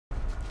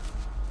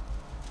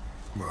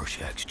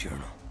Rorschach's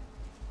journal,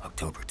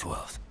 October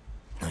 12th,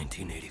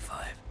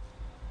 1985.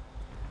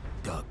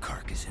 Dog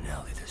carcass in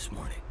alley this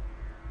morning.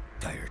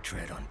 Tire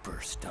tread on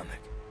burst stomach.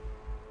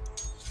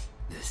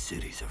 This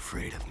city's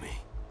afraid of me.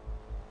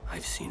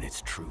 I've seen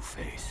its true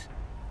face.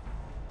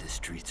 The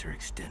streets are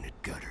extended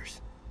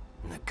gutters,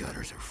 and the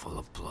gutters are full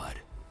of blood.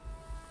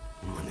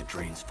 And when the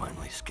drains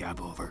finally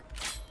scab over,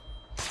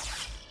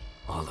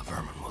 all the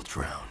vermin will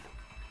drown.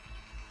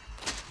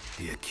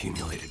 The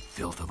accumulated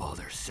filth of all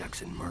their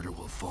sex and murder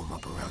will foam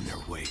up around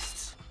their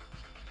waists.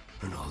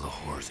 And all the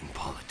whores and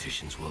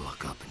politicians will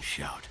look up and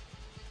shout,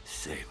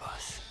 "Save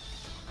us."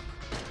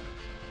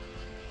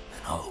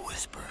 And I'll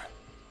whisper,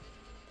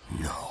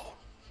 "No."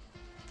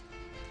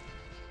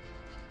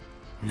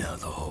 Now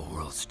the whole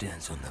world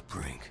stands on the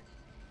brink,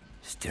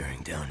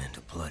 staring down into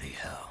bloody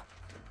hell.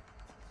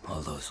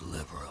 All those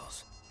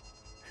liberals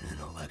and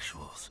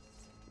intellectuals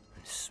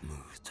and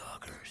smooth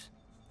talkers.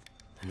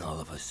 And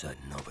all of a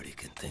sudden, nobody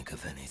can think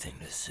of anything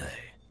to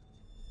say.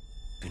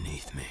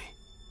 Beneath me,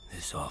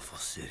 this awful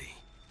city,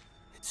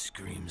 it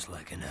screams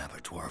like an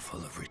abattoir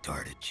full of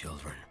retarded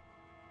children.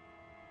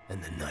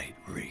 And the night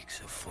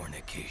reeks of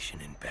fornication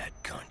and bad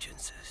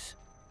consciences.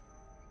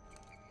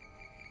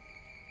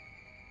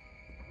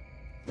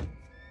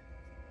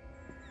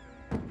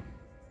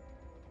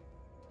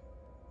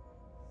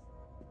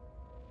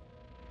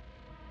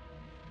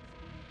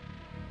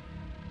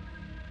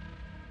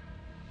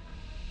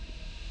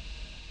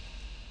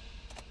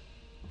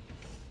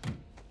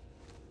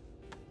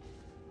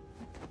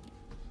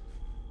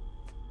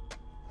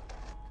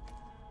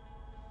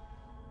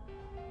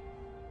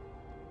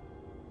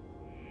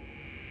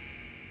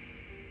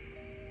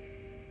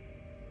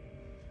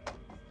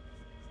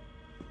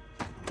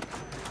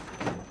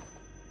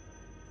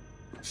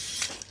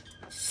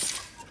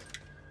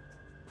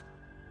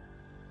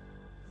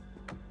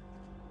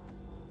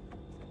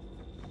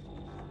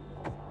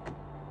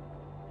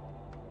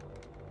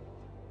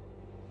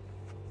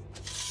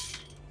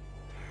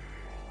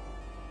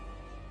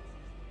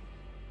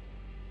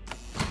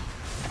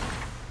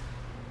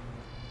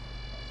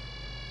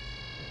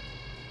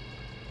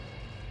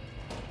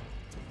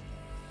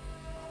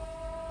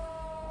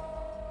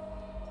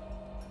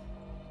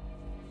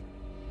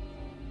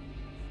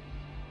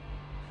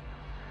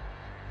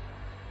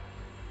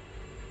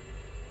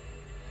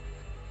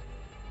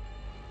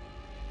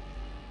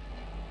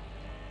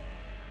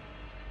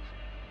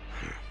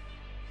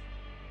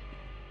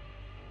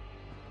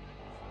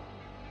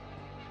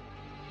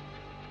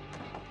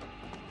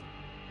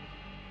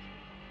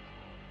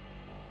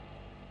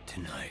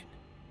 Tonight,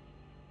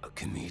 a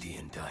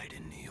comedian died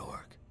in New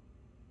York.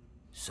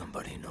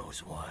 Somebody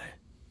knows why.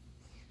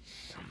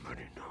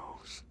 Somebody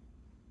knows.